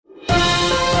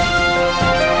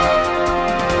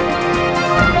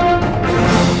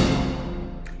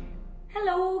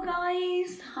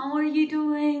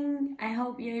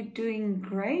hope you're doing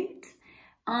great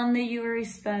and that you're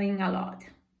studying a lot.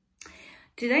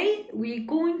 Today, we're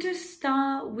going to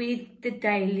start with the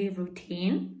daily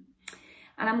routine,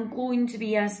 and I'm going to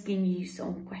be asking you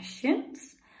some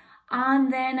questions,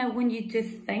 and then I want you to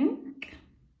think,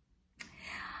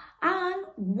 and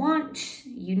once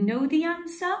you know the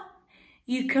answer,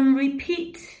 you can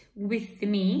repeat with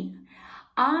me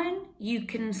and you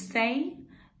can say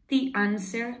the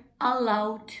answer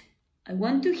aloud. I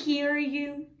want to hear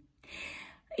you.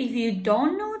 If you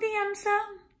don't know the answer,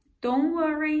 don't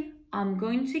worry, I'm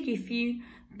going to give you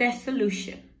the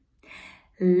solution.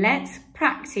 Let's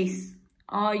practice.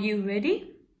 Are you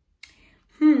ready?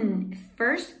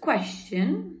 First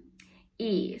question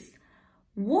is,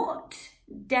 what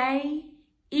day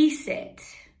is it?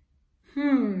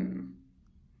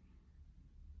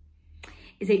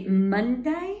 Is it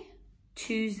Monday,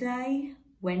 Tuesday,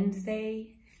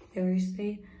 Wednesday,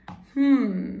 Thursday?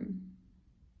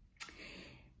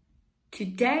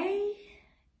 Today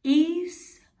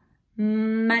is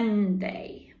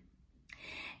Monday.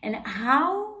 And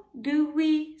how do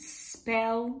we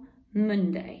spell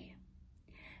Monday?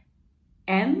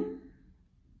 M-O-N-D-A-Y.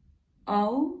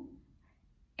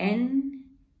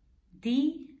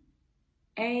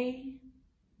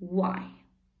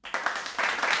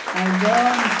 Well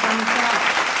done, thumbs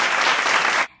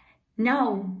up.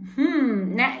 Now,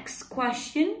 next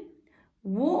question.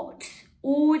 What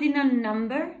ordinal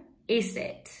number is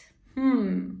it?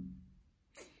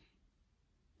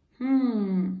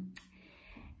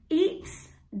 It's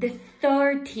the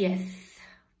 30th.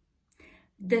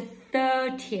 The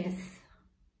 30th.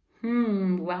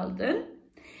 Well done.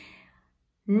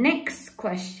 Next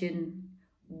question.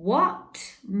 What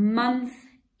month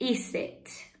is it?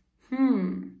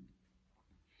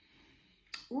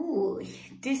 Ooh,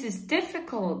 this is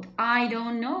difficult. I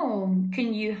don't know.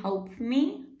 Can you help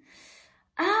me?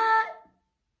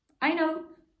 I know.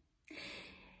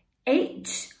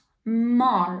 It's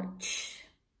March.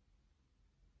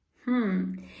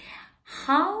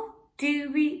 How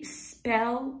do we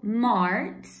spell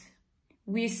March?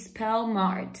 We spell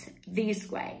March this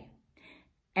way.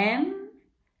 M-A-R-C-H.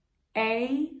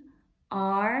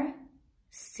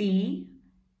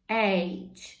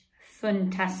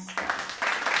 Fantastic.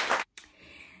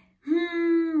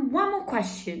 One more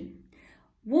question.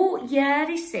 What year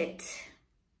is it?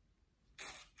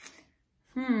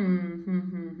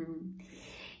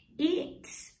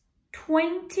 It's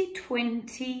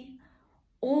 2020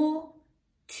 or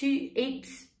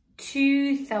it's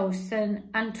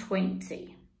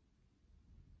 2020.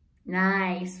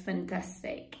 Nice,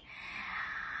 fantastic.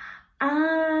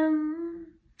 One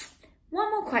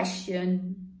more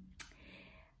question.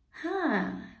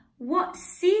 What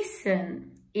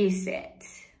season is it?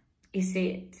 Is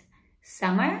it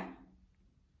summer?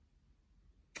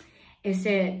 Is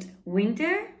it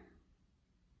winter?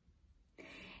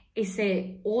 Is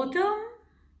it autumn?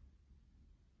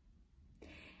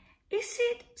 Is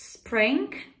it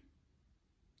spring?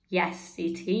 Yes,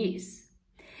 it is.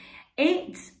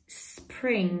 It's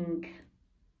spring.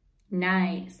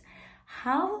 Nice.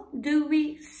 How do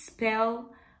we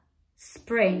spell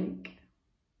spring?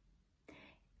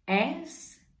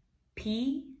 S-P-R-I-N-G.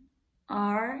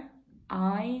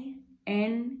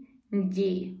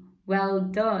 Well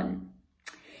done.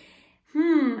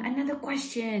 Another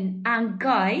question. And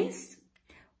guys,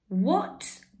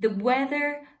 what's the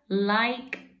weather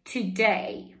like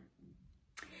today?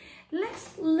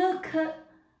 Let's look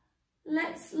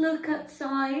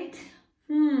outside.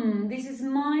 This is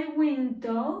my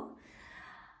window.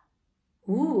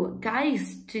 Ooh,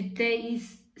 guys, today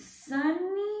is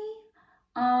sunny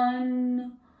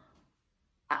and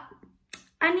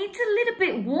it's a little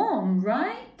bit warm,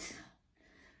 right?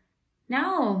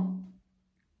 Now,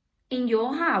 in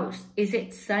your house, is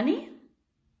it sunny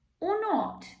or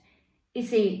not?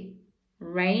 Is it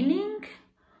raining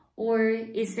or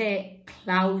is it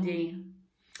cloudy?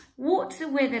 What's the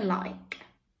weather like?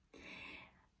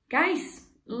 Guys,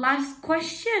 last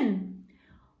question.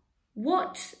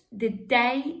 What's the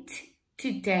date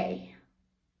today?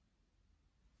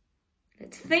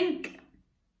 Let's think.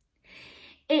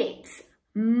 It's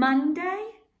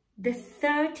Monday, the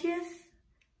 30th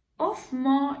of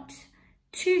March,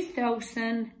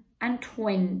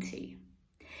 2020.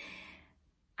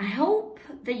 I hope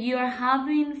that you are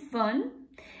having fun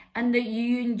and that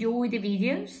you enjoy the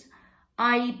videos.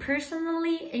 I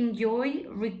personally enjoy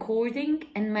recording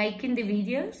and making the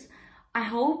videos. I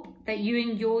hope that you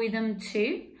enjoy them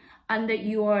too and that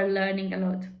you are learning a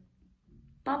lot.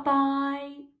 Bye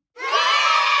bye.